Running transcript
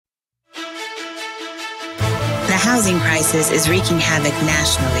housing crisis is wreaking havoc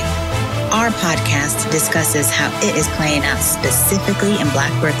nationally. Our podcast discusses how it is playing out specifically in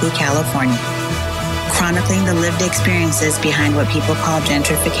Black Berkeley, California, chronicling the lived experiences behind what people call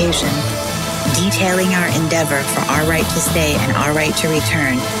gentrification, detailing our endeavor for our right to stay and our right to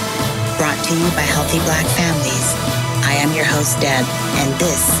return, brought to you by Healthy Black Families. I am your host, Deb, and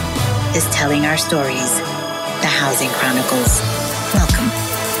this is Telling Our Stories, the Housing Chronicles. Welcome.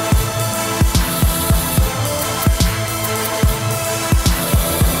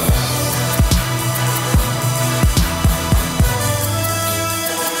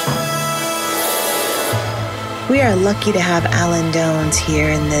 We are lucky to have Alan Dones here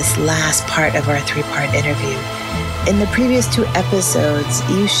in this last part of our three-part interview. In the previous two episodes,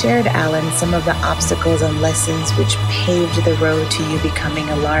 you shared, Alan, some of the obstacles and lessons which paved the road to you becoming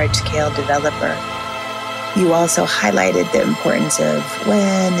a large-scale developer. You also highlighted the importance of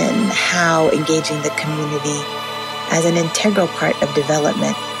when and how engaging the community as an integral part of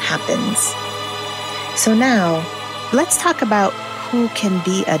development happens. So now, let's talk about who can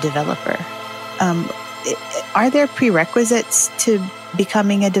be a developer. Are there prerequisites to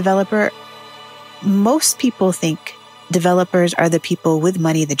becoming a developer? Most people think developers are the people with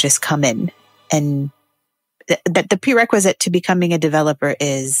money that just come in, and that the prerequisite to becoming a developer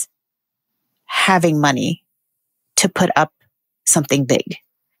is having money to put up something big.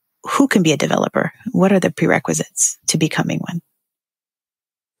 Who can be a developer? What are the prerequisites to becoming one?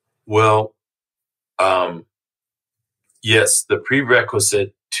 Well, yes, the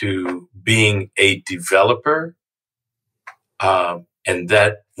prerequisite to being a developer, and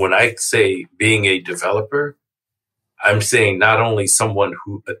that when I say being a developer, I'm saying not only someone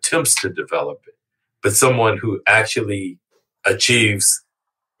who attempts to develop it, but someone who actually achieves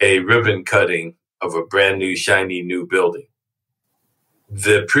a ribbon cutting of a brand new, shiny new building.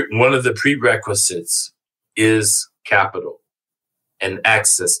 One of the prerequisites is capital and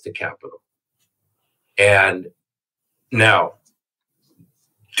access to capital. And now,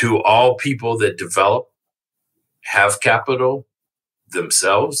 do all people that develop have capital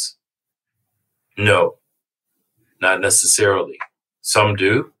themselves? No, not necessarily. Some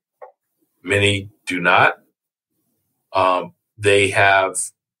do. Many do not. They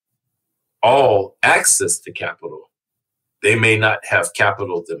have all access to capital. They may not have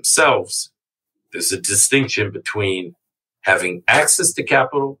capital themselves. There's a distinction between having access to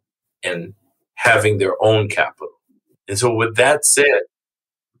capital and having their own capital. And so with that said,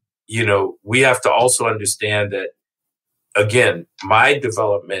 we have to also understand that, again, my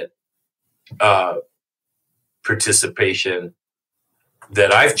development participation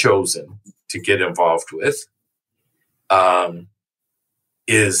that I've chosen to get involved with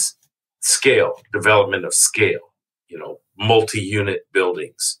is scale, development of scale, multi-unit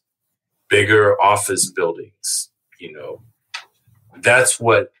buildings, bigger office buildings, that's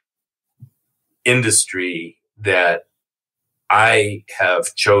what industry that I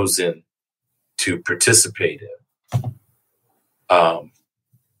have chosen to participate in.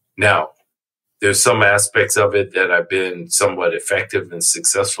 Now, there's some aspects of it that I've been somewhat effective and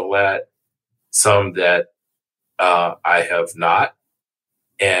successful at, some that I have not,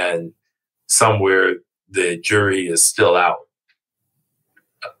 and some where the jury is still out.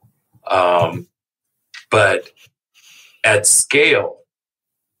 But at scale,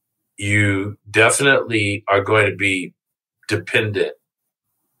 you definitely are going to be dependent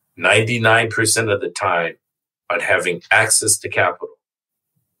 99% of the time on having access to capital.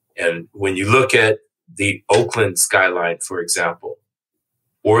 And when you look at the Oakland skyline, for example,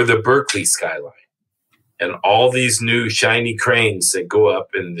 or the Berkeley skyline, and all these new shiny cranes that go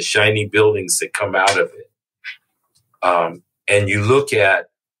up and the shiny buildings that come out of it, and you look at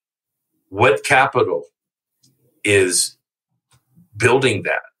what capital is building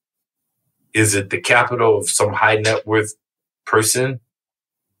that. Is it the capital of some high net worth person,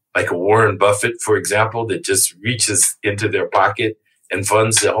 like a Warren Buffett, for example, that just reaches into their pocket and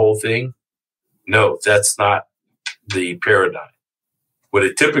funds the whole thing? No, that's not the paradigm. What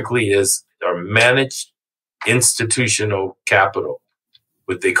it typically is are managed institutional capital,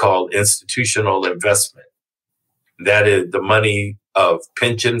 what they call institutional investment. That is the money of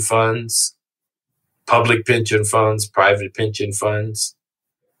pension funds, public pension funds, private pension funds,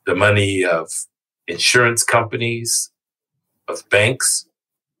 the money of insurance companies, of banks.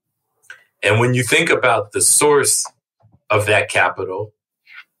 And when you think about the source of that capital,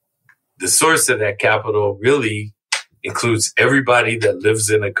 the source of that capital really includes everybody that lives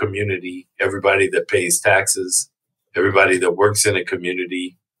in a community, everybody that pays taxes, everybody that works in a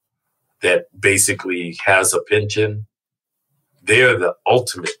community that basically has a pension. They are the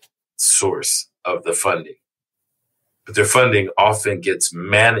ultimate source of the funding. but their funding often gets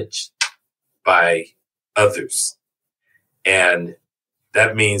managed by others. And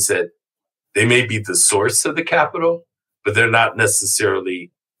that means that they may be the source of the capital, but they don't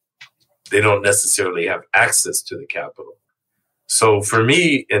necessarily have access to the capital. So for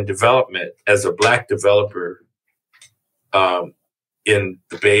me in development, as a Black developer in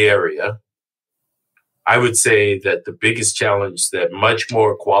the Bay Area, I would say that the biggest challenge that much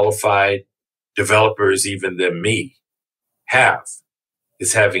more qualified developers even than me have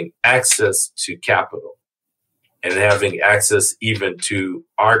is having access to capital and having access even to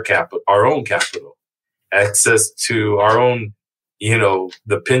our own capital, access to our own,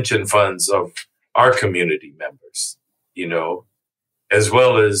 the pension funds of our community members, as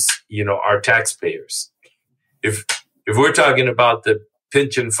well as, our taxpayers. If we're talking about the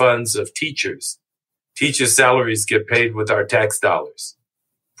pension funds of teachers salaries get paid with our tax dollars.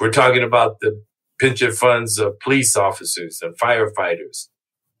 If we're talking about the pension funds of police officers and firefighters,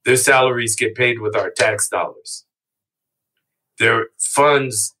 their salaries get paid with our tax dollars. Their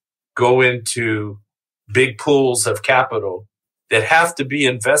funds go into big pools of capital that have to be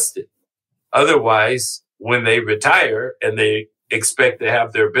invested. Otherwise, when they retire and they expect to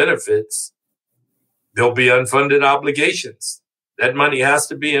have their benefits, there'll be unfunded obligations. That money has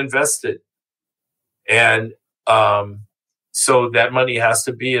to be invested. And so that money has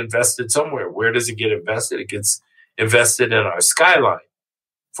to be invested somewhere. Where does it get invested? It gets invested in our skyline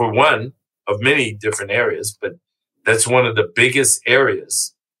for one of many different areas, but that's one of the biggest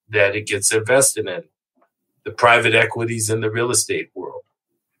areas that it gets invested in, the private equities in the real estate world.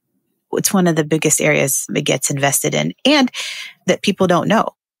 It's one of the biggest areas it gets invested in and that people don't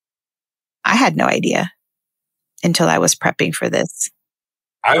know. I had no idea until I was prepping for this.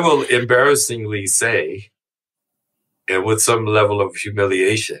 I will embarrassingly say, and with some level of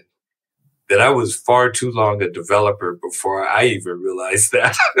humiliation, that I was far too long a developer before I even realized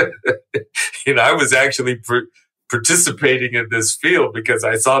that. I was actually participating in this field because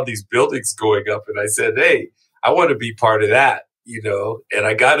I saw these buildings going up and I said, hey, I want to be part of that, and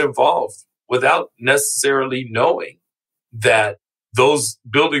I got involved without necessarily knowing that those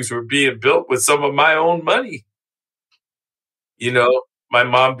buildings were being built with some of my own money. My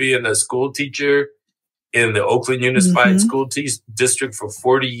mom being a school teacher in the Oakland Unified School District for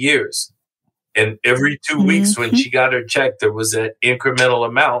 40 years. And every 2 weeks when she got her check, there was an incremental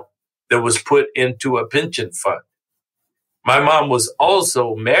amount that was put into a pension fund. My mom was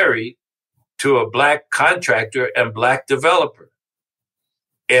also married to a Black contractor and Black developer.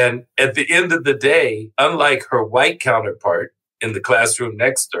 And at the end of the day, unlike her white counterpart in the classroom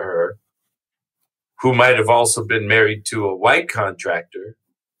next to her, who might have also been married to a white contractor,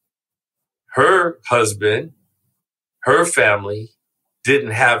 her husband, her family didn't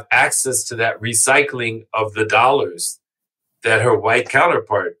have access to that recycling of the dollars that her white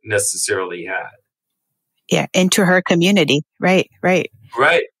counterpart necessarily had. Yeah, into her community. Right.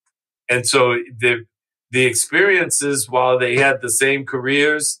 And so the experiences, while they had the same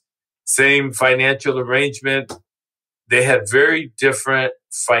careers, same financial arrangement, they had very different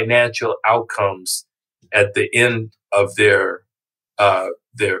financial outcomes at the end of their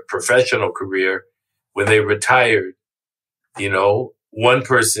professional career. When they retired, one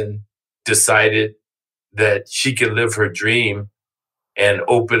person decided that she could live her dream and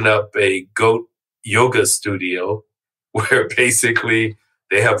open up a goat yoga studio where basically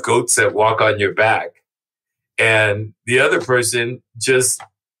they have goats that walk on your back. And the other person just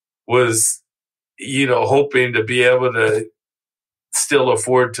was, hoping to be able to still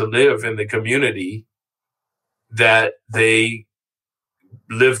afford to live in the community that they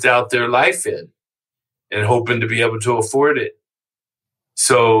lived out their life in and hoping to be able to afford it.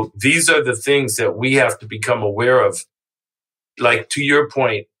 So these are the things that we have to become aware of. Like to your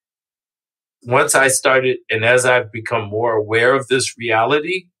point, once I started and as I've become more aware of this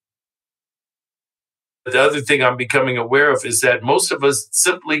reality, the other thing I'm becoming aware of is that most of us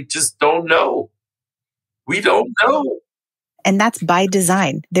simply just don't know. We don't know. And that's by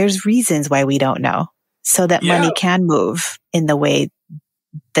design. There's reasons why we don't know, so that money can move in the way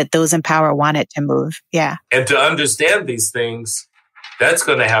that those in power want it to move. Yeah. And to understand these things, that's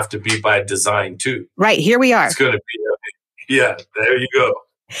going to have to be by design too. Right. Here we are. It's going to be, there you go.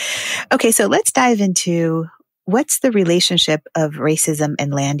 Okay. So let's dive into what's the relationship of racism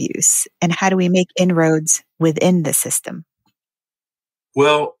and land use, and how do we make inroads within the system?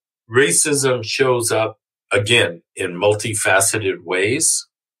 Well, racism shows up again in multifaceted ways.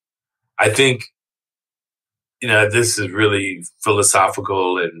 I think, this is really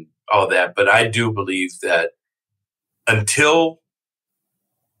philosophical and all that, but I do believe that until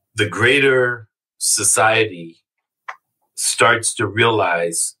the greater society starts to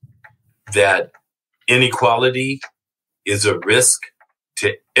realize that inequality is a risk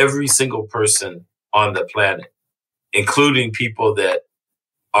to every single person on the planet, including people that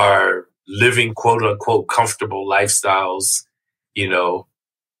are living quote unquote comfortable lifestyles,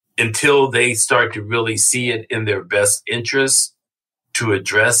 until they start to really see it in their best interest to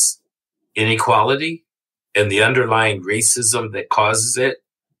address inequality and the underlying racism that causes it,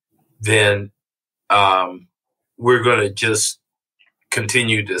 then we're going to just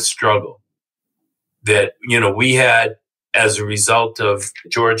continue to struggle. That, we had as a result of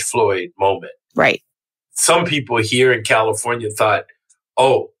George Floyd moment. Right. Some people here in California thought,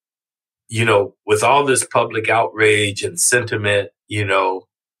 with all this public outrage and sentiment,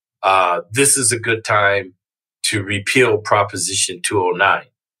 this is a good time to repeal Proposition 209,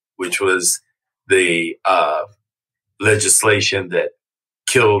 which was the legislation that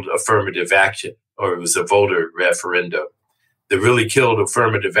killed affirmative action, or it was a voter referendum that really killed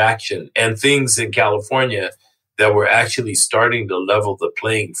affirmative action and things in California that were actually starting to level the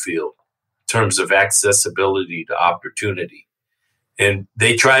playing field in terms of accessibility to opportunity. And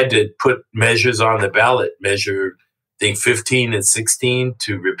they tried to put measures on the ballot, measure, I think, 15 and 16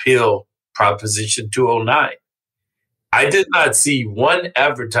 to repeal Proposition 209. I did not see one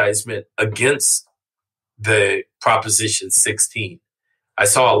advertisement against the Proposition 16. I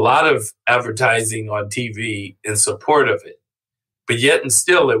saw a lot of advertising on TV in support of it, but yet and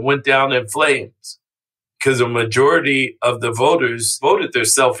still it went down in flames because a majority of the voters voted their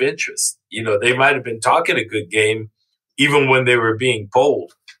self-interest. They might have been talking a good game even when they were being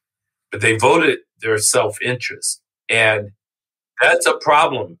polled, but they voted their self-interest. And that's a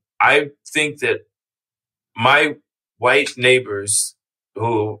problem. I think that my white neighbors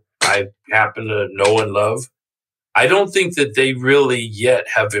who I happen to know and love, I don't think that they really yet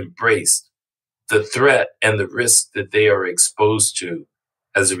have embraced the threat and the risk that they are exposed to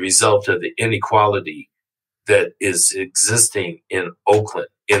as a result of the inequality that is existing in Oakland,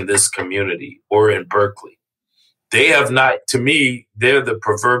 in this community, or in Berkeley. They have not, to me, they're the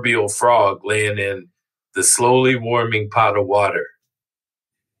proverbial frog laying in the slowly warming pot of water.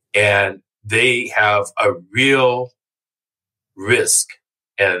 And they have a real risk,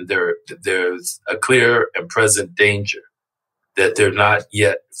 and there's a clear and present danger that they're not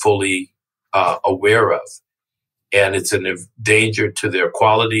yet fully aware of. And it's a danger to their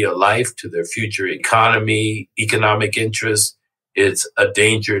quality of life, to their future economy, economic interests. It's a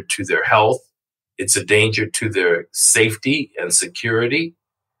danger to their health. It's a danger to their safety and security.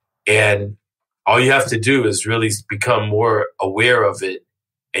 And all you have to do is really become more aware of it,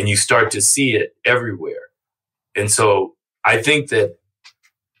 and you start to see it everywhere. And so I think that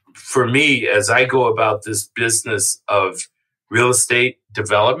for me, as I go about this business of real estate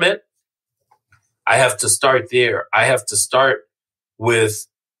development, I have to start there. I have to start with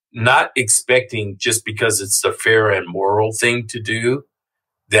not expecting, just because it's the fair and moral thing to do,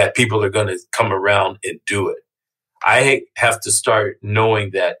 that people are going to come around and do it. I have to start knowing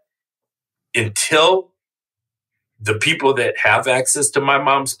that until the people that have access to my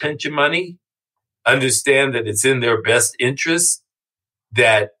mom's pension money understand that it's in their best interest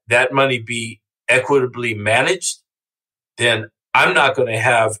that that money be equitably managed, then I'm not going to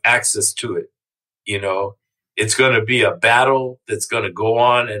have access to it. It's going to be a battle that's going to go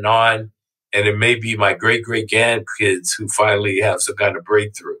on, and it may be my great-great-grandkids who finally have some kind of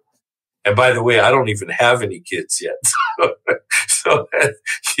breakthrough. And by the way, I don't even have any kids yet.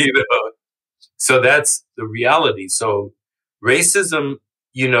 So that's the reality. So racism,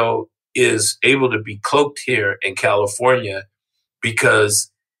 is able to be cloaked here in California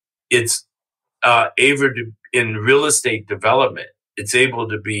because it's able to, in real estate development, it's able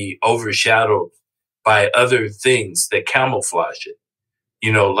to be overshadowed by other things that camouflage it.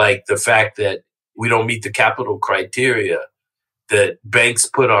 Like the fact that we don't meet the capital criteria that banks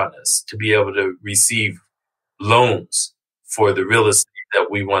put on us to be able to receive loans for the real estate that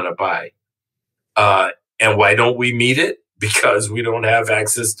we want to buy. And why don't we meet it? Because we don't have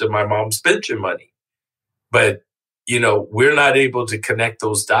access to my mom's pension money. But, we're not able to connect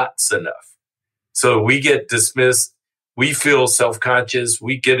those dots enough. So we get dismissed. We feel self-conscious.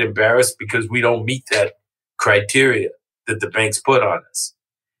 We get embarrassed because we don't meet that criteria that the banks put on us.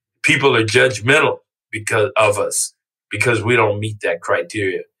 People are judgmental because of us, because we don't meet that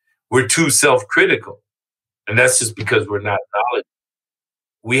criteria. We're too self-critical. And that's just because we're not knowledgeable.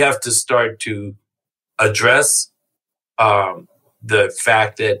 We have to start to address the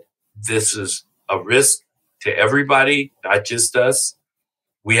fact that this is a risk to everybody, not just us.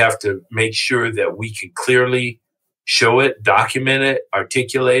 We have to make sure that we can clearly show it, document it,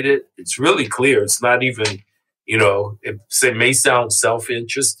 articulate it. It's really clear. It's not even, It may sound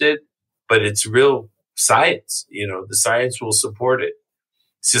self-interested, but it's real science. The science will support it.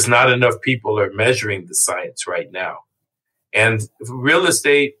 It's just not enough people are measuring the science right now. And real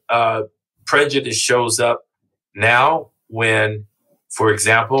estate prejudice shows up now when, for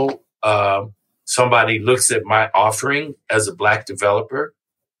example, somebody looks at my offering as a Black developer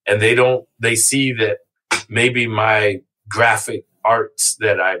and they see that maybe my graphic arts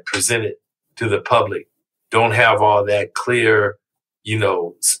that I presented to the public don't have all that clear,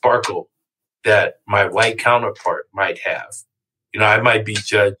 sparkle that my white counterpart might have. I might be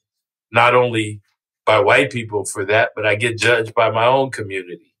judged not only by white people for that, but I get judged by my own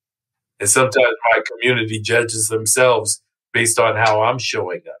community. And sometimes my community judges themselves based on how I'm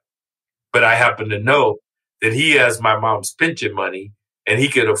showing up. But I happen to know that he has my mom's pension money and he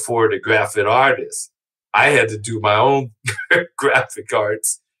could afford a graphic artist. I had to do my own graphic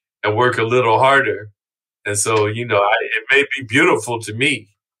arts and work a little harder. And so, it may be beautiful to me.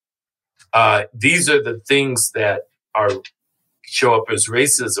 These are the things that show up as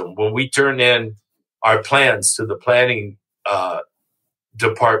racism. When we turn in our plans to the planning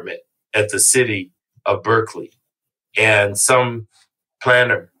department at the city of Berkeley, and some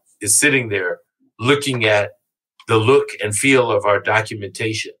planner is sitting there looking at the look and feel of our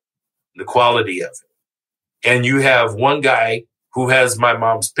documentation, the quality of it. And you have one guy who has my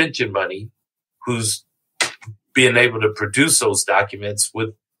mom's pension money, who's being able to produce those documents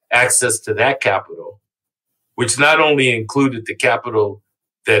with access to that capital, which not only included the capital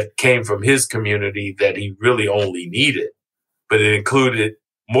that came from his community that he really only needed, but it included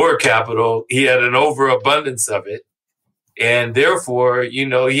more capital. He had an overabundance of it. And therefore,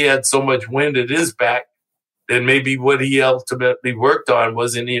 he had so much wind at his back that maybe what he ultimately worked on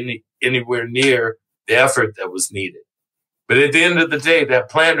wasn't anywhere near the effort that was needed. But at the end of the day, that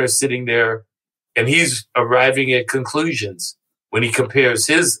planner is sitting there and he's arriving at conclusions when he compares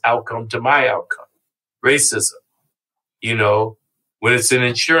his outcome to my outcome. Racism, when it's an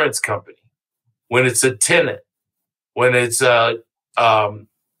insurance company, when it's a tenant, when it's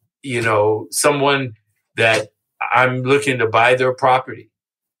someone that I'm looking to buy their property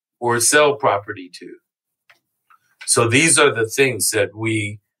or sell property to. So these are the things that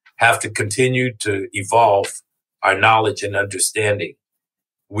we have to continue to evolve our knowledge and understanding.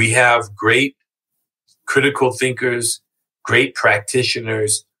 We have great critical thinkers, great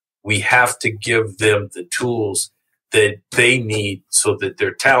practitioners. We have to give them the tools that they need so that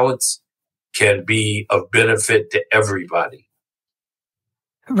their talents can be of benefit to everybody.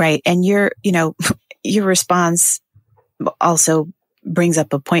 Right. And your response also brings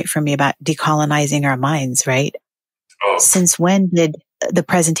up a point for me about decolonizing our minds, right? Oh. Since when did the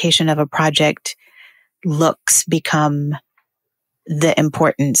presentation of a project looks become the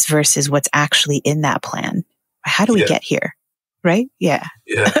importance versus what's actually in that plan? How do we get here? Right? Yeah.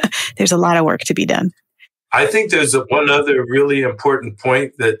 There's a lot of work to be done. I think there's one other really important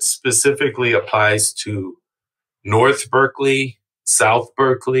point that specifically applies to North Berkeley, South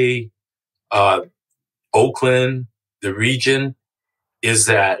Berkeley, Oakland, the region, is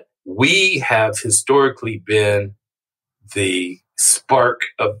that we have historically been the spark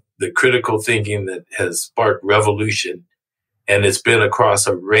of the critical thinking that has sparked revolution. And it's been across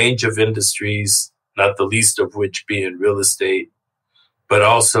a range of industries, not the least of which being real estate, but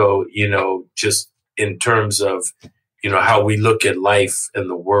also, just in terms of, how we look at life and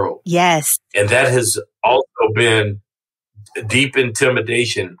the world. Yes. And that has also been deep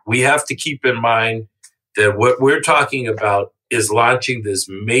intimidation. We have to keep in mind that what we're talking about is launching this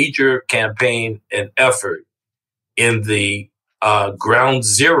major campaign and effort in the ground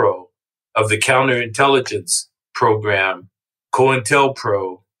zero of the counterintelligence program,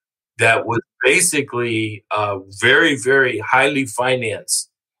 COINTELPRO, that was basically very, very highly financed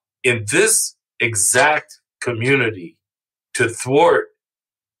in this exact community to thwart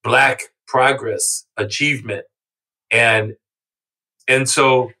Black progress, achievement. And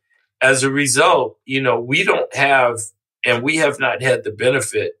so as a result, we don't have, and we have not had the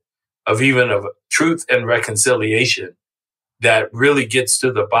benefit of even of truth and reconciliation that really gets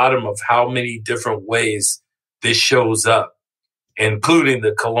to the bottom of how many different ways this shows up, including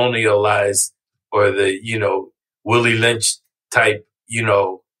the colonialized or the, Willie Lynch type,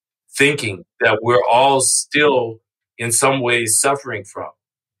 thinking that we're all still in some ways suffering from.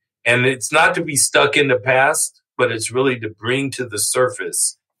 And it's not to be stuck in the past, but it's really to bring to the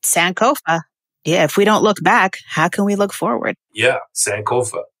surface. Sankofa. Yeah, if we don't look back, how can we look forward? Yeah,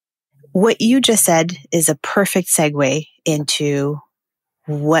 Sankofa. What you just said is a perfect segue into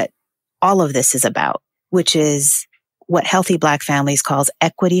what all of this is about, which is what Healthy Black Families calls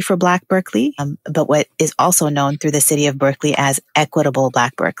equity for Black Berkeley, but what is also known through the city of Berkeley as Equitable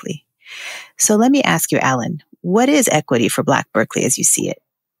Black Berkeley. So let me ask you, Alan, what is equity for Black Berkeley as you see it,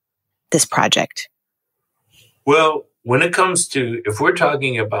 this project? Well, when it comes to, if we're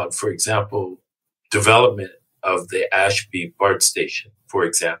talking about, for example, development of the Ashby BART station, for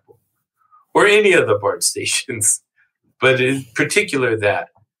example, or any of the BART stations, but in particular that,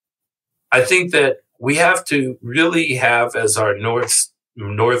 I think that we have to really have as our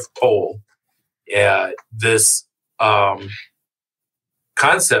North Pole this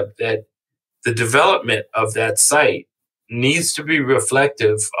concept that the development of that site needs to be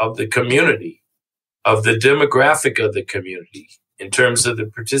reflective of the community, of the demographic of the community, in terms of the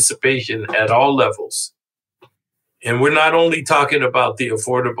participation at all levels. And we're not only talking about the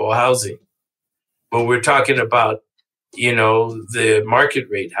affordable housing, but we're talking about, the market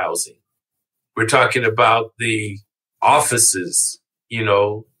rate housing. We're talking about the offices,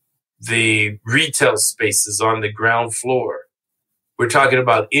 the retail spaces on the ground floor. We're talking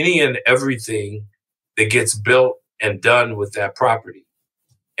about any and everything that gets built and done with that property.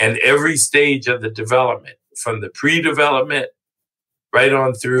 And every stage of the development, from the pre-development right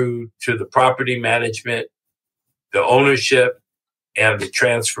on through to the property management, the ownership, and the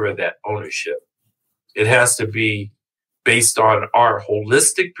transfer of that ownership. It has to be based on our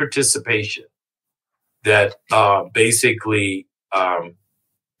holistic participation that basically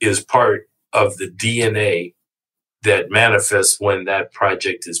is part of the DNA that manifests when that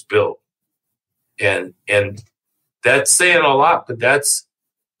project is built. And that's saying a lot, but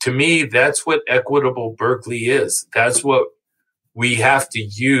to me, that's what Equitable Berkeley is. That's what we have to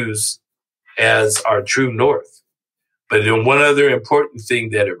use as our true north. But then one other important thing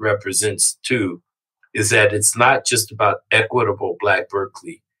that it represents too is that it's not just about equitable Black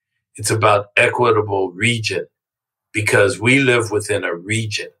Berkeley. It's about equitable region, because we live within a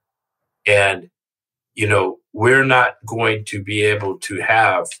region. And, we're not going to be able to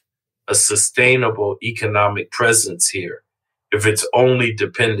have a sustainable economic presence here if it's only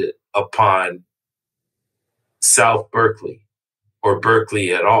dependent upon South Berkeley or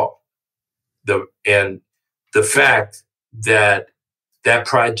Berkeley at all. And the fact that that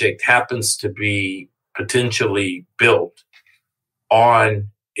project happens to be potentially built on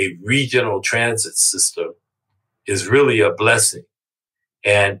a regional transit system is really a blessing.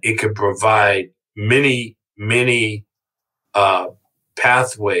 And it can provide many, many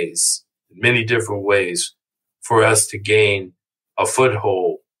pathways, many different ways for us to gain a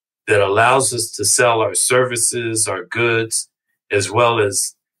foothold that allows us to sell our services, our goods, as well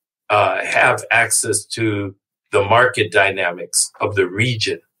as have access to the market dynamics of the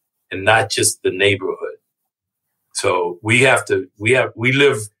region and not just the neighborhood. So we live in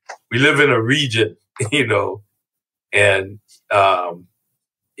a region, and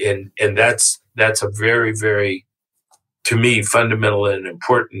that's a very, very, to me, fundamental and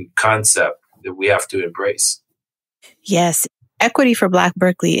important concept that we have to embrace. Yes. Equity for Black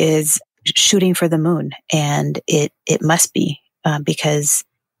Berkeley is shooting for the moon, and it must be because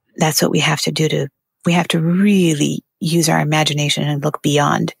that's what we have to do. We have to really use our imagination and look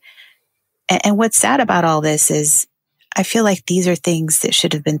beyond. And what's sad about all this is I feel like these are things that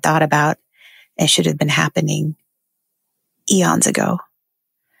should have been thought about and should have been happening eons ago.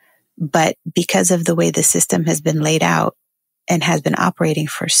 But because of the way the system has been laid out and has been operating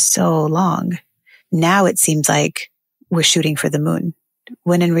for so long, now it seems like we're shooting for the moon,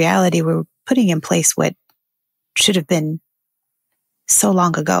 when in reality, we're putting in place what should have been so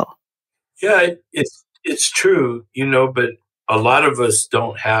long ago. Yeah, it's true, but a lot of us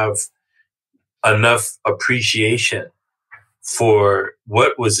don't have enough appreciation for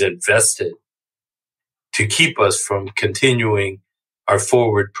what was invested to keep us from continuing our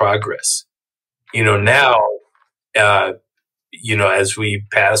forward progress. Now, as we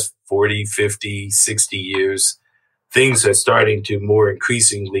pass 40, 50, 60 years, things are starting to more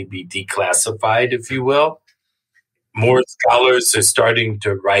increasingly be declassified, if you will. More scholars are starting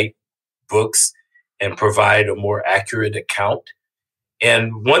to write books and provide a more accurate account.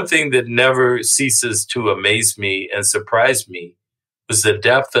 And one thing that never ceases to amaze me and surprise me was the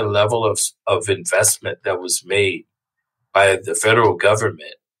depth and level of investment that was made by the federal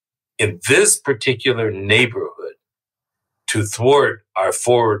government in this particular neighborhood to thwart our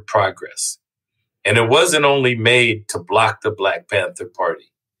forward progress. And it wasn't only made to block the Black Panther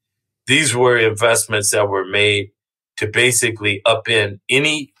Party. These were investments that were made to basically upend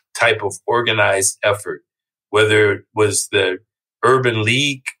any type of organized effort, whether it was the Urban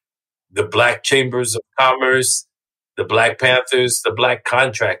League, the Black Chambers of Commerce, the Black Panthers, the Black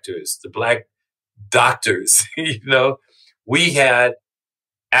contractors, the Black doctors. We had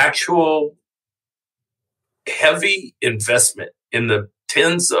actual heavy investment in the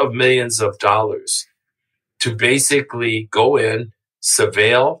tens of millions of dollars to basically go in,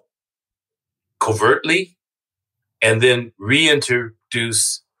 surveil covertly, and then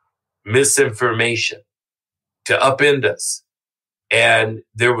reintroduce misinformation to upend us. And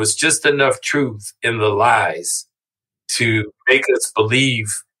there was just enough truth in the lies to make us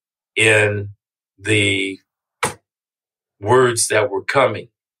believe in the words that were coming,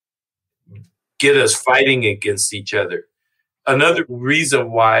 get us fighting against each other. Another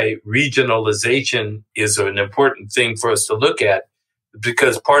reason why regionalization is an important thing for us to look at,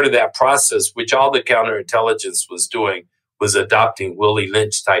 because part of that process, which all the counterintelligence was doing, was adopting Willie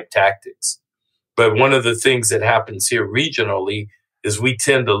Lynch type tactics. But one of the things that happens here regionally is we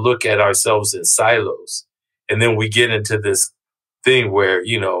tend to look at ourselves in silos. And then we get into this thing where,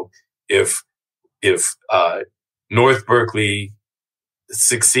 if North Berkeley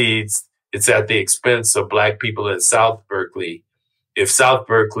succeeds, it's at the expense of Black people in South Berkeley. If South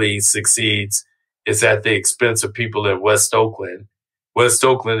Berkeley succeeds, it's at the expense of people in West Oakland. West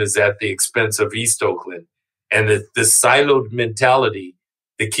Oakland is at the expense of East Oakland. And the siloed mentality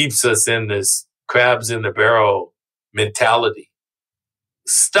that keeps us in this crabs in the barrel mentality.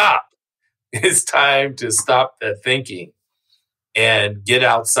 Stop. It's time to stop that thinking and get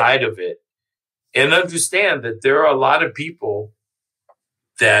outside of it and understand that there are a lot of people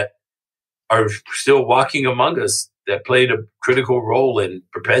that are still walking among us that played a critical role in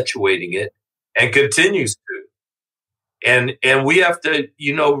perpetuating it and continues to. And we have to,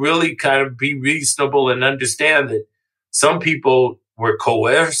 really kind of be reasonable and understand that some people were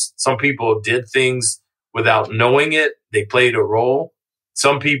coerced. Some people did things without knowing it. They played a role.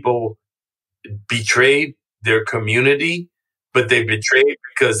 Some people betrayed their community, but they betrayed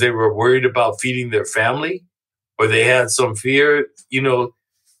because they were worried about feeding their family or they had some fear.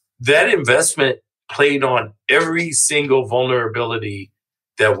 That investment played on every single vulnerability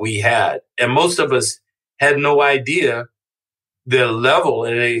that we had. And most of us had no idea the level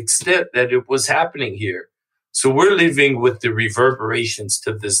and the extent that it was happening here. So we're living with the reverberations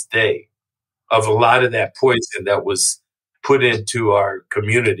to this day of a lot of that poison that was put into our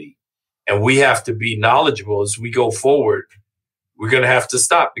community. And we have to be knowledgeable as we go forward. We're going to have to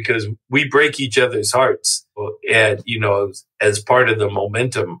stop because we break each other's hearts and, as part of the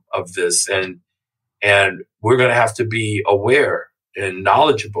momentum of this. And we're going to have to be aware and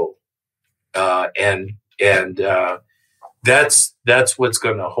knowledgeable. And that's what's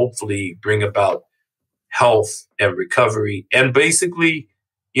going to hopefully bring about health and recovery. And basically,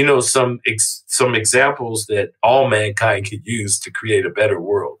 some examples that all mankind could use to create a better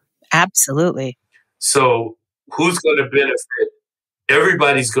world. Absolutely. So who's going to benefit?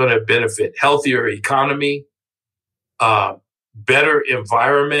 Everybody's going to benefit. Healthier economy, better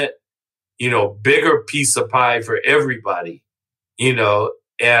environment, bigger piece of pie for everybody,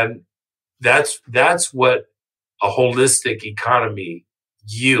 and that's what a holistic economy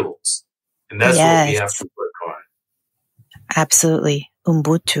yields. And that's what we have to work on. Absolutely.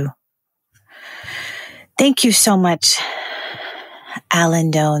 Ubuntu. Thank you so much,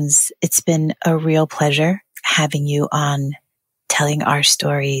 Alan Dones. It's been a real pleasure having you on Telling Our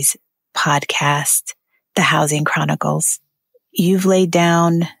Stories podcast, The Housing Chronicles. You've laid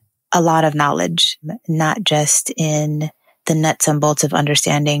down a lot of knowledge, not just in the nuts and bolts of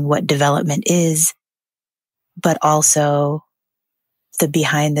understanding what development is, but also the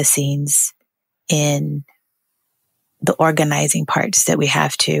behind the scenes in the organizing parts that we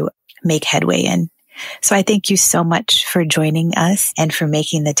have to make headway in. So I thank you so much for joining us and for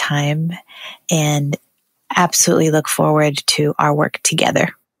making the time, and absolutely look forward to our work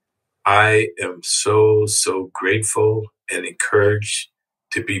together. I am so grateful and encouraged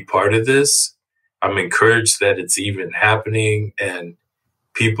to be part of this. I'm encouraged that it's even happening, and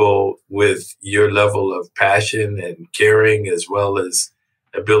people with your level of passion and caring, as well as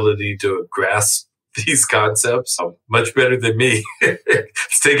ability to grasp these concepts, much better than me.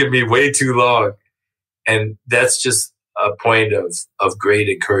 It's taken me way too long. And that's just a point of great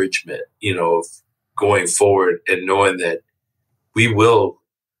encouragement, of going forward and knowing that we will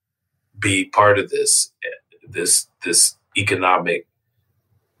be part of this economic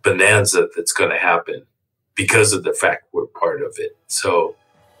bonanza that's going to happen because of the fact we're part of it. So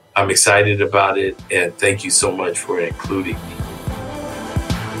I'm excited about it, and thank you so much for including me.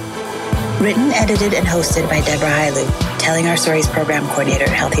 Written, edited, and hosted by Deborah Hailu, Telling Our Stories program coordinator at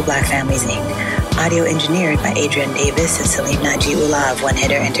Healthy Black Families, Inc. Audio engineered by Adrian Davis and Salim Naji-Ullah of One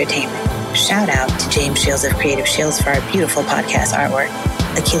Hitter Entertainment. Shout out to James Shields of Creative Shields for our beautiful podcast artwork.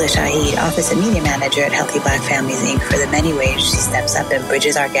 Akila Shahid, Office and Media Manager at Healthy Black Families, Inc., for the many ways she steps up and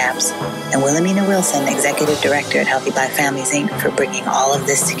bridges our gaps, and Wilhelmina Wilson, Executive Director at Healthy Black Families, Inc., for bringing all of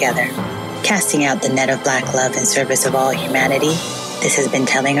this together. Casting out the net of Black love in service of all humanity, this has been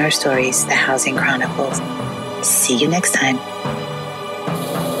Telling Our Stories, the Housing Chronicles. See you next time.